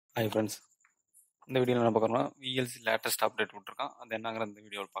Hi friends, இந்த வீடியோவில் என்ன பார்க்குறோம்னா VLC லேட்டஸ்ட் அப்டேட் விட்டுருக்கான். அது என்னங்கிற இந்த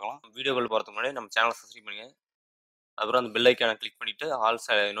வீடியோவில் பார்க்கலாம். வீடியோக்கள் பார்த்துக்கு முன்னாடி நம்ம சேனலை சப்ஸ்கிரைப் பண்ணுங்க. அதுக்கப்புறம் அந்த பெல் ஐக்கானை கிளிக் பண்ணிவிட்டு ஆல்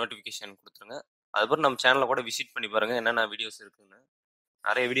நோட்டிஃபிகேஷன் கொடுத்துருங்க. அதுக்கப்புறம் நம்ம சேனலை கூட விசிட் பண்ணி பாருங்கள் என்னென்ன வீடியோஸ் இருக்குன்னு.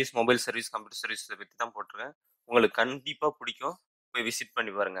 நிறைய videos mobile service, computer service பற்றி தான் போட்டிருக்கேன். உங்களுக்கு கண்டிப்பாக பிடிக்கும். போய் விசிட்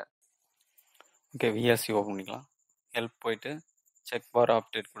பண்ணி பாருங்கள். ஓகே, VLC ஓப்பன் பண்ணிக்கலாம். ஹெல்ப் போயிட்டு செக் பார்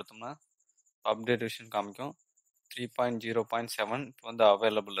அப்டேட் கொடுத்தோம்னா அப்டேட் விஷன் காமிக்கும். 3.0.7 இப்போ வந்து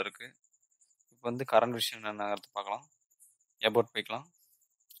அவைலபிள் இருக்குது. இப்போ வந்து கரண்ட் விஷன் என்னங்கிறது பார்க்கலாம். எபோட் போய்க்கலாம்.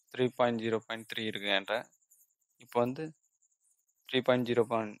 3.0.3 இருக்குது என்கிட்ட. இப்போ வந்து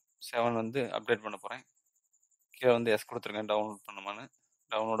 3.0.7 வந்து அப்டேட் பண்ண போகிறேன். கீழே வந்து எஸ் கொடுத்துருக்கேன். டவுன்லோட் பண்ணுமான்னு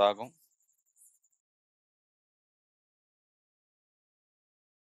டவுன்லோட் ஆகும்.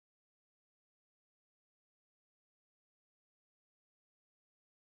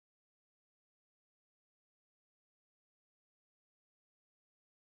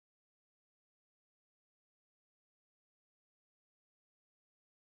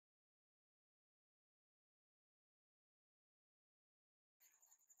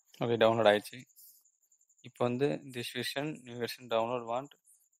 ஓகே, டவுன்லோட் ஆயிடுச்சு. இப்போ வந்து this vision new version download want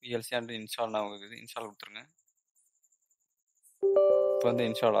VLC and install நான் இருக்குது. இன்ஸ்டால் கொடுத்துருங்க. இப்போ வந்து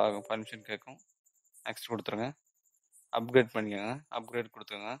இன்ஸ்டால் ஆகும். பர்மிஷன் கேட்கும். நெக்ஸ்ட் கொடுத்துருங்க. அப்கிரேட் பண்ணிக்கோங்க. அப்கிரேட்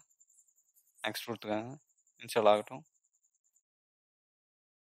கொடுத்துருங்க. நெக்ஸ்ட் கொடுத்துருங்க. இன்ஸ்டால் ஆகட்டும்.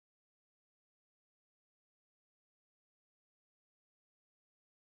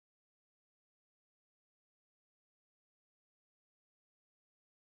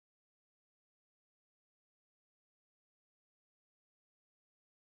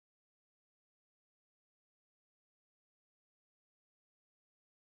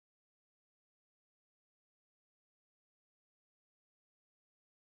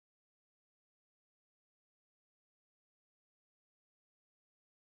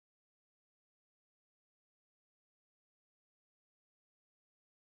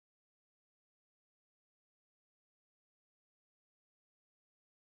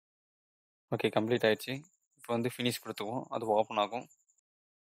 ஓகே, கம்ப்ளீட் ஆயிடுச்சு. இப்போ வந்து ஃபினிஷ் கொடுத்துக்குவோம். அது ஓப்பன் ஆகும்.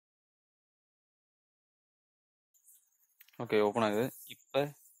 ஓகே, ஓப்பன் ஆகுது. இப்போ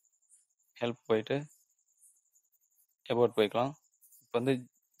ஹெல்ப் போயிட்டு எபோட் போய்க்கலாம். இப்போ வந்து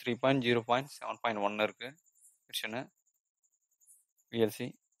 3.0.7.1 இருக்குது வெர்ஷனு VLC.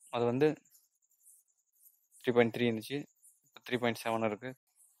 அது வந்து 3.3 இருந்துச்சு. இப்போ 3.7 இருக்குது.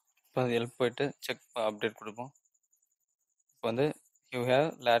 இப்போ அது ஹெல்ப் போயிட்டு செக் அப்டேட் கொடுப்போம். இப்போ வந்து you have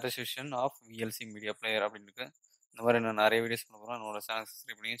latest vision of VLC media player அப்படின்னு இருக்கு. இந்த மாதிரி நான் நிறைய வீடியோஸ் பண்ண போகிறோம். என்னோட சேனல்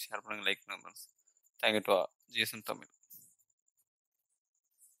சப்ஸ்கிரைப் பண்ணி ஷேர் பண்ணுங்கள், லைக் பண்ணுங்கள். Thank you to GSM Tamil.